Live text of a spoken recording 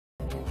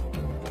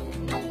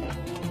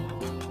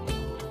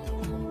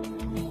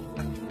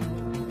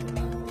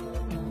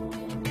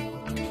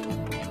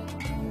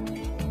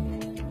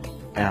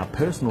Our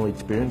personal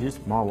experience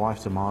is my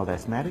wife's a mild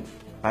asthmatic,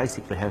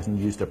 basically hasn't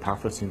used a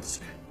puffer since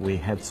we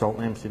had salt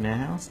lamps in our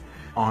house.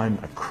 I'm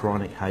a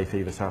chronic hay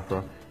fever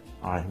sufferer.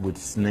 I would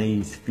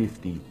sneeze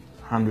 50,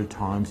 100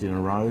 times in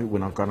a row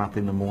when I got up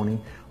in the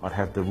morning. I'd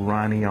have the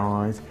runny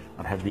eyes,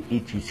 I'd have the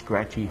itchy,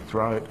 scratchy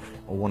throat,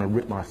 I want to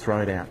rip my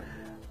throat out.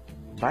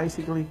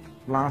 Basically,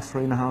 last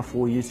 3.5,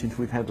 4 years since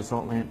we've had the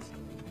salt lamps,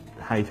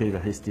 hay fever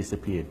has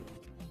disappeared.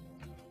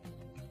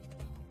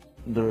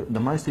 The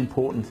most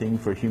important thing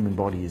for a human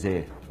body is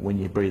air. When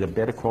you breathe a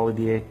better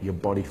quality air, your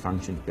body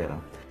functions better.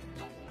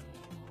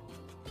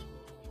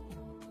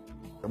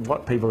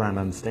 What people don't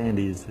understand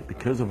is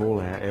because of all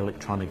our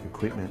electronic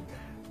equipment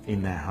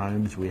in their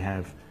homes, we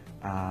have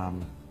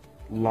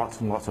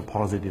lots and lots of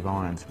positive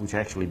ions, which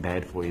are actually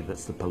bad for you.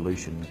 That's the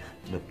pollution,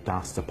 the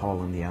dust, the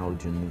pollen, the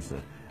allergens,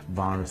 the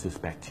viruses,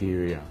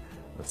 bacteria,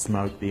 the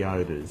smoke, the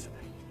odours.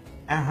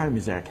 Our home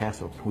is our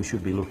castle. We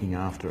should be looking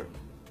after it.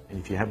 And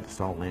if you have the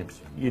salt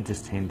lamps, you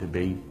just tend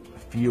to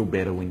feel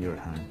better when you're at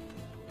home.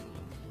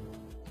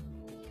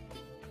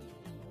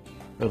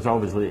 It's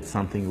obviously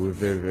something we're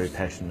very, very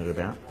passionate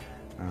about.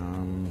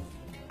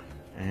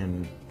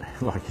 And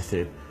like I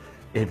said,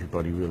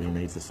 everybody really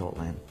needs a salt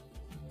lamp.